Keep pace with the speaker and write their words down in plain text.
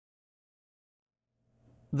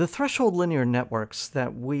The threshold linear networks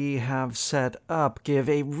that we have set up give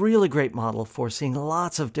a really great model for seeing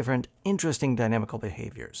lots of different interesting dynamical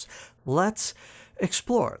behaviors. Let's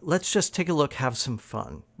explore. Let's just take a look, have some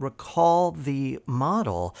fun. Recall the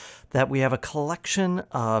model that we have a collection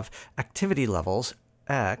of activity levels,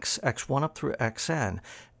 x1 up through xn,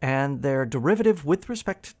 and their derivative with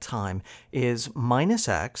respect to time is minus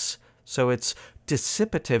x, so it's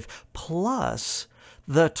dissipative, plus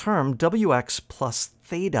the term wx plus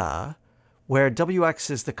theta, where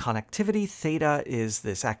wx is the connectivity, theta is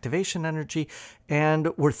this activation energy, and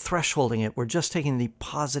we're thresholding it. We're just taking the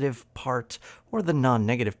positive part or the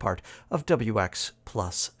non-negative part of wx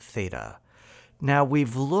plus theta. Now,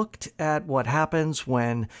 we've looked at what happens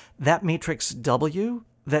when that matrix W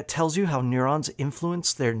that tells you how neurons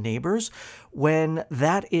influence their neighbors, when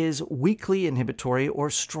that is weakly inhibitory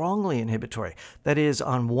or strongly inhibitory, that is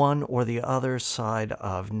on one or the other side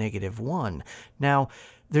of -1. Now,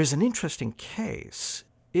 there's an interesting case.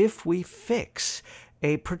 If we fix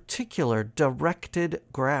a particular directed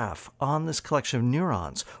graph on this collection of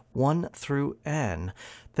neurons, 1 through n,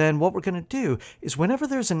 then what we're going to do is whenever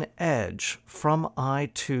there's an edge from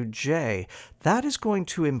I to j, that is going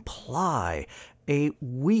to imply a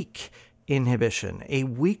weak inhibition, a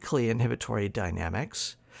weakly inhibitory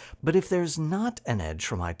dynamics. But if there's not an edge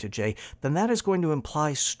from I to j, then that is going to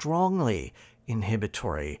imply strongly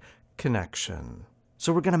inhibitory connection.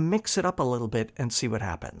 So we're going to mix it up a little bit and see what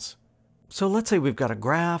happens. So let's say we've got a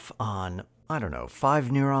graph on,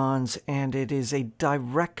 5 neurons, and it is a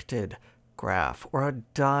directed graph or a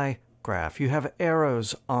digraph. You have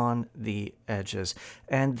arrows on the edges,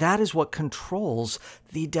 and that is what controls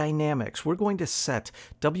the dynamics. We're going to set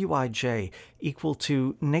wij equal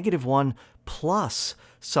to -1 plus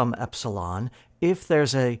some epsilon if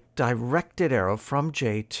there's a directed arrow from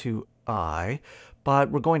j to I,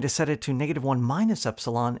 but we're going to set it to -1 minus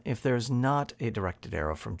epsilon if there's not a directed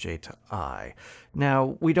arrow from j to I.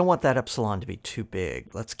 Now, we don't want that epsilon to be too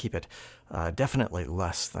big. Let's keep it definitely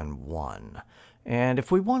less than 1. And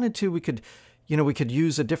if we wanted to, we could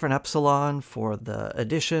use a different epsilon for the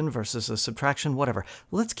addition versus the subtraction, whatever.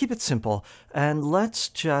 Let's keep it simple, and let's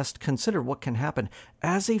just consider what can happen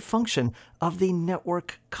as a function of the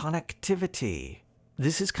network connectivity.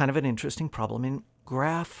 This is kind of an interesting problem in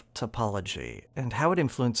graph topology and how it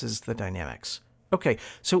influences the dynamics. Okay,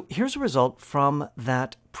 so here's a result from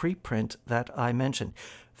that preprint that I mentioned.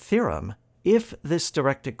 Theorem: if this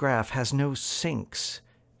directed graph has no sinks,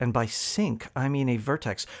 and by sink I mean a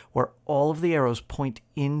vertex where all of the arrows point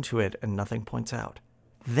into it and nothing points out,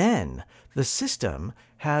 then the system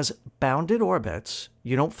has bounded orbits.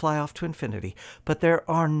 You don't fly off to infinity, but there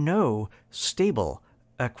are no stable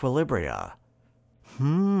equilibria.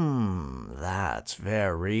 That's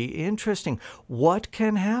very interesting. What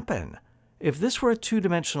can happen? If this were a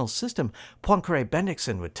two-dimensional system,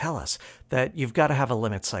 Poincaré-Bendixson would tell us that you've got to have a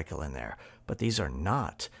limit cycle in there. But these are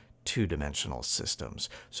not two-dimensional systems.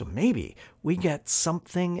 So maybe we get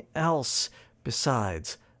something else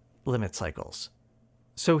besides limit cycles.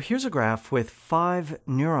 So here's a graph with 5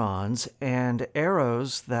 neurons and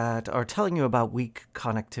arrows that are telling you about weak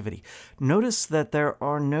connectivity. Notice that there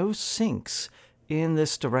are no sinks in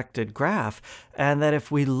this directed graph, and that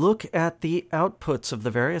if we look at the outputs of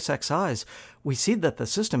the various xi's, we see that the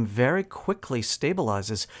system very quickly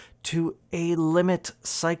stabilizes to a limit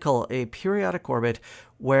cycle, a periodic orbit,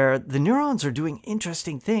 where the neurons are doing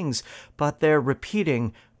interesting things, but they're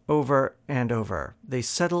repeating over and over. They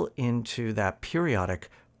settle into that periodic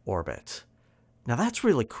orbit. Now that's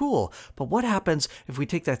really cool, but what happens if we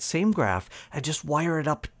take that same graph and just wire it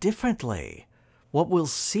up differently? What we'll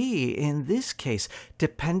see in this case,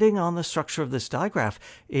 depending on the structure of this digraph,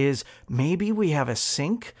 is maybe we have a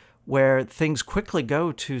sink where things quickly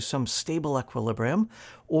go to some stable equilibrium,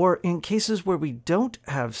 or in cases where we don't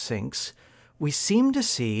have sinks, we seem to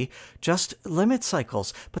see just limit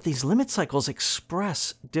cycles, but these limit cycles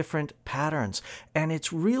express different patterns, and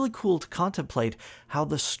it's really cool to contemplate how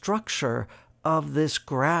the structure of this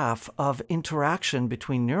graph of interaction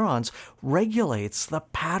between neurons regulates the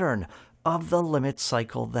pattern of the limit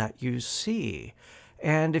cycle that you see.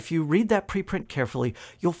 And if you read that preprint carefully,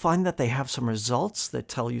 you'll find that they have some results that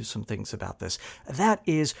tell you some things about this. That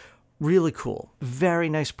is really cool. Very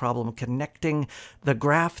nice problem connecting the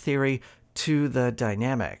graph theory to the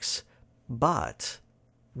dynamics. But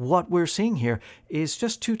what we're seeing here is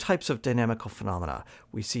just two types of dynamical phenomena.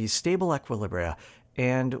 We see stable equilibria,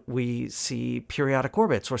 and we see periodic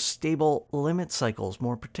orbits, or stable limit cycles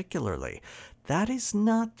more particularly. That is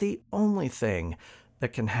not the only thing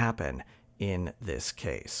that can happen in this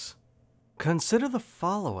case. Consider the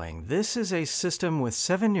following. This is a system with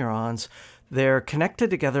 7 neurons. They're connected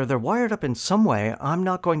together. They're wired up in some way. I'm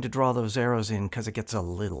not going to draw those arrows in because it gets a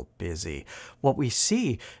little busy. What we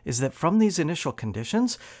see is that from these initial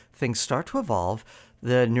conditions, things start to evolve.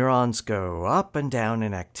 The neurons go up and down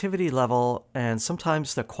in activity level, and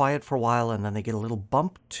sometimes they're quiet for a while and then they get a little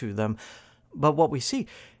bump to them. But what we see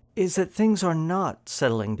is that things are not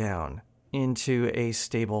settling down into a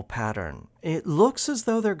stable pattern. It looks as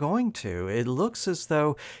though they're going to. It looks as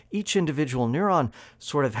though each individual neuron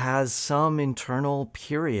sort of has some internal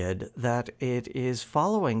period that it is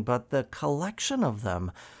following, but the collection of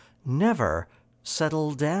them never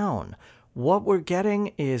settle down. What we're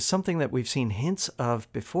getting is something that we've seen hints of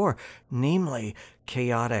before, namely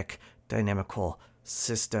chaotic dynamical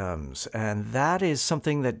systems. And that is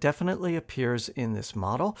something that definitely appears in this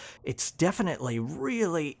model. It's definitely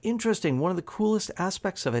really interesting. One of the coolest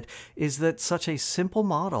aspects of it is that such a simple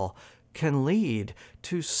model can lead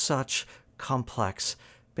to such complex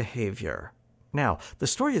behavior. Now, the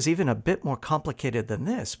story is even a bit more complicated than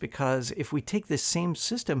this, because if we take this same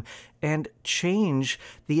system and change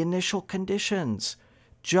the initial conditions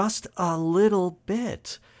just a little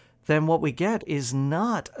bit, then what we get is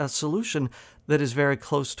not a solution that is very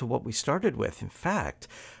close to what we started with. In fact,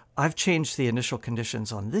 I've changed the initial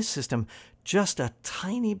conditions on this system just a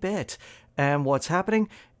tiny bit, and what's happening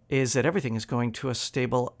is that everything is going to a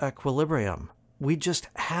stable equilibrium. We just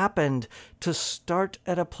happened to start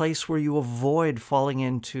at a place where you avoid falling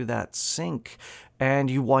into that sink, and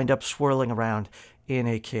you wind up swirling around in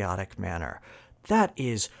a chaotic manner. That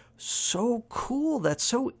is so cool. That's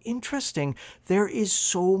so interesting. There is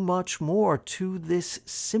so much more to this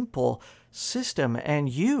simple system, and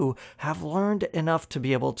you have learned enough to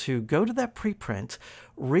be able to go to that preprint,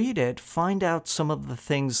 read it, find out some of the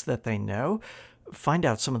things that they know, find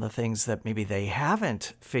out some of the things that maybe they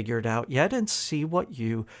haven't figured out yet, and see what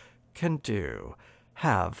you can do.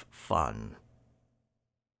 Have fun.